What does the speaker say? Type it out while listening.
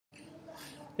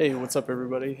Hey, what's up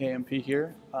everybody? Hey, MP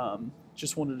here.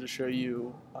 Just wanted to show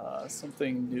you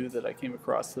something new that I came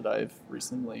across that I've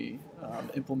recently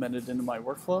implemented into my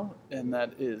workflow, and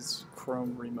that is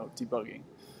Chrome remote debugging.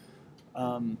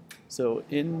 So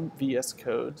in VS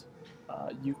Code,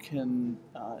 you can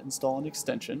install an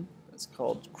extension. It's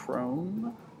called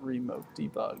Chrome Remote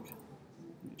Debug.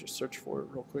 Let me just search for it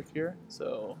real quick here.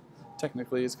 So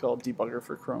technically it's called Debugger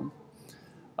for Chrome.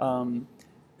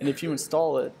 And if you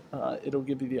install it, it'll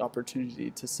give you the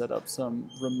opportunity to set up some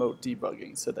remote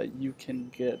debugging so that you can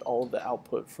get all of the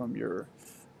output from your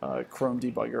Chrome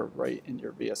debugger right in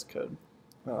your VS Code,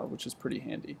 which is pretty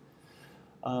handy.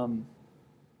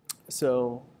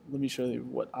 So let me show you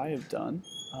what I have done.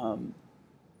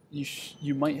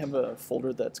 You might have a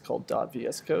folder that's called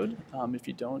 .vs Code. If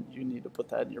you don't, you need to put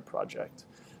that in your project.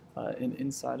 And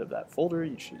inside of that folder,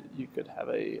 you could have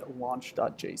a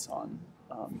launch.json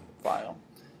file.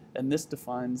 And this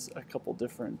defines a couple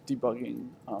different debugging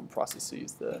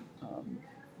processes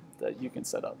that you can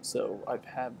set up. So I've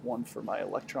had one for my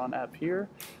Electron app here,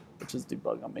 which is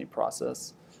debug on main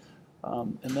process.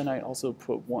 And then I also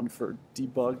put one for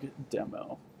Debug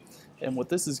Demo. And what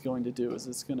this is going to do is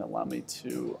it's going to allow me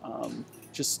to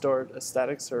just start a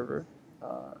static server,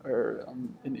 or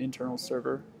an internal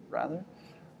server rather.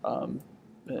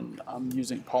 And I'm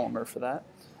using Polymer for that.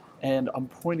 And I'm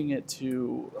pointing it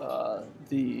to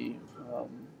the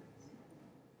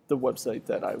website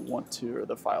that I want to, or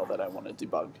the file that I want to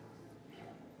debug.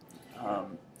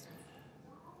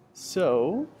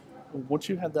 So once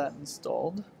you have that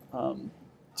installed,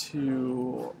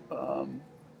 to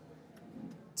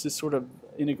sort of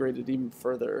integrate it even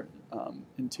further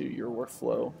into your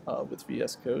workflow with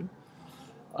VS Code,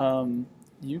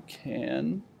 you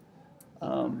can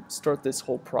start this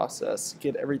whole process,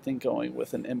 get everything going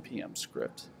with an npm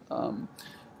script.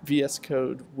 VS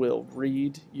Code will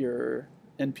read your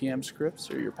npm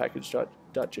scripts or your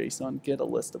package.json, get a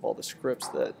list of all the scripts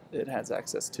that it has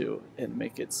access to, and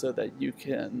make it so that you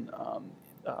can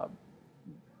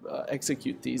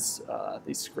execute these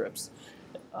scripts.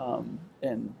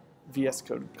 And VS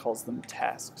Code calls them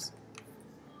tasks.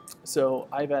 So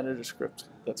I've added a script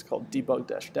that's called Debug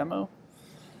Demo.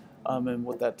 And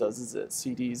what that does is it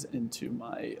CDs into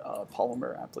my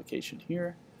Polymer application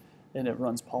here, and it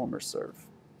runs Polymer serve.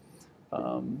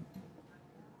 And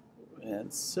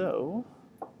so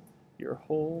your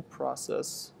whole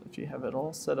process, if you have it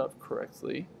all set up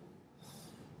correctly,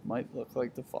 might look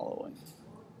like the following.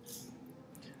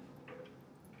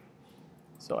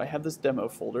 So I have this demo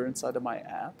folder inside of my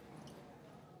app,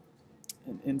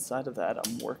 and inside of that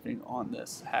I'm working on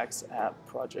this Hacks app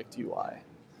project UI.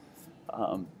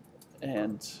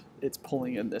 And it's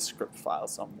pulling in this script file,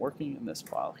 so I'm working in this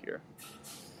file here.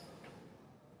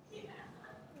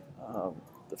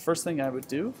 The first thing I would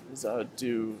do is I would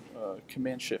do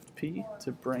Command-Shift-P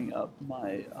to bring up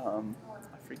my, I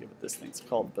forget what this thing's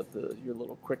called, but your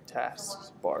little quick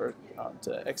tasks bar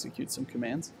to execute some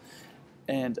commands.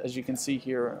 And as you can see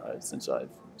here, since I've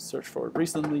searched for it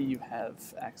recently, you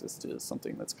have access to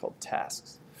something that's called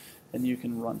tasks. And you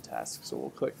can run tasks. So we'll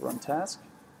click Run Task.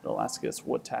 It'll ask us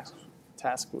what task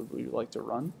would we like to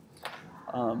run.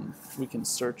 We can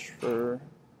search for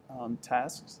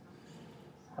tasks.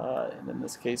 And in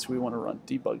this case, we want to run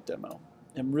Debug Demo.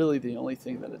 And really the only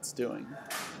thing that it's doing,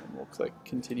 and we'll click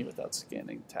Continue without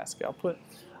scanning task output.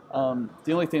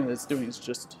 The only thing that it's doing is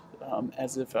just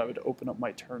as if I would open up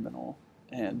my terminal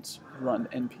and run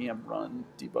npm run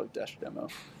debug-demo.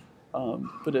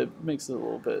 But it makes it a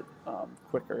little bit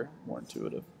quicker, more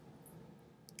intuitive.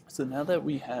 So now that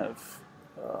we have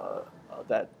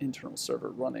that internal server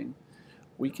running,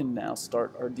 we can now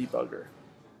start our debugger.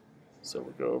 So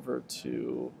we'll go over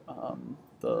to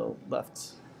the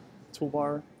left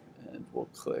toolbar and we'll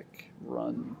click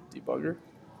Run Debugger.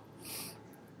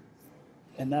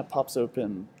 And that pops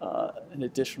open an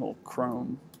additional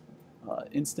Chrome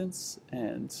instance,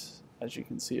 and as you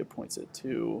can see, it points it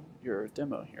to your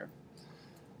demo here,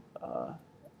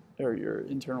 or your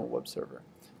internal web server.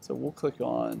 So we'll click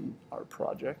on our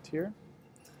project here.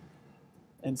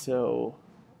 And so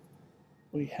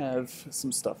we have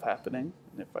some stuff happening.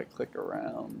 And if I click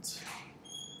around,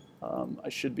 I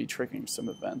should be triggering some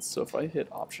events. So if I hit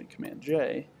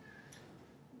Option-Command-J,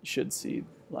 you should see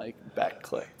like back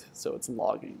clicked. So it's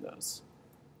logging those.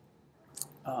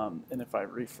 And if I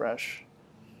refresh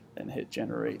and hit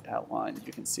Generate Outline,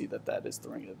 you can see that that is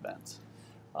throwing an event.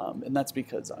 And that's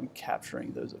because I'm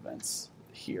capturing those events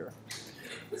here.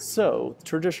 So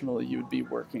traditionally, you would be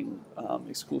working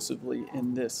exclusively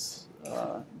in this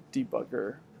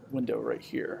debugger window right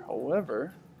here.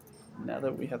 However, now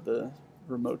that we have the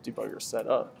remote debugger set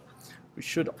up, we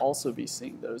should also be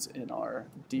seeing those in our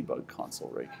debug console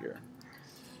right here.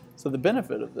 So the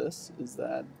benefit of this is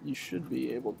that you should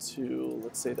be able to,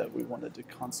 let's say that we wanted to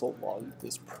console log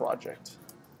this project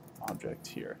object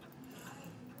here.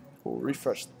 We'll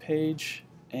refresh the page,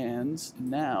 and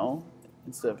now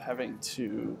instead of having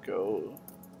to go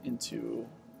into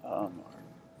our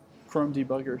Chrome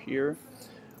debugger here,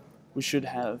 we should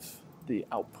have the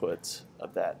output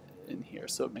of that in here,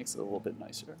 so it makes it a little bit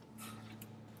nicer.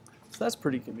 So that's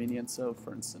pretty convenient. So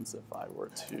for instance, if I were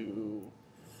to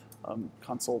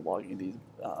console logging these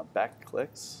back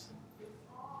clicks,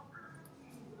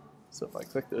 so if I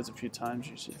click those a few times,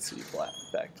 you should see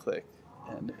back click,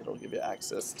 and it'll give you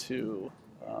access to,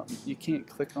 you can't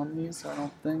click on these, I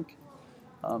don't think,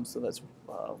 so that's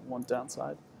one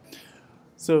downside.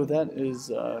 So that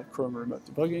is Chrome Remote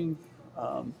Debugging.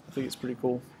 I think it's pretty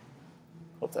cool.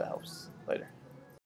 Hope that helps. Later.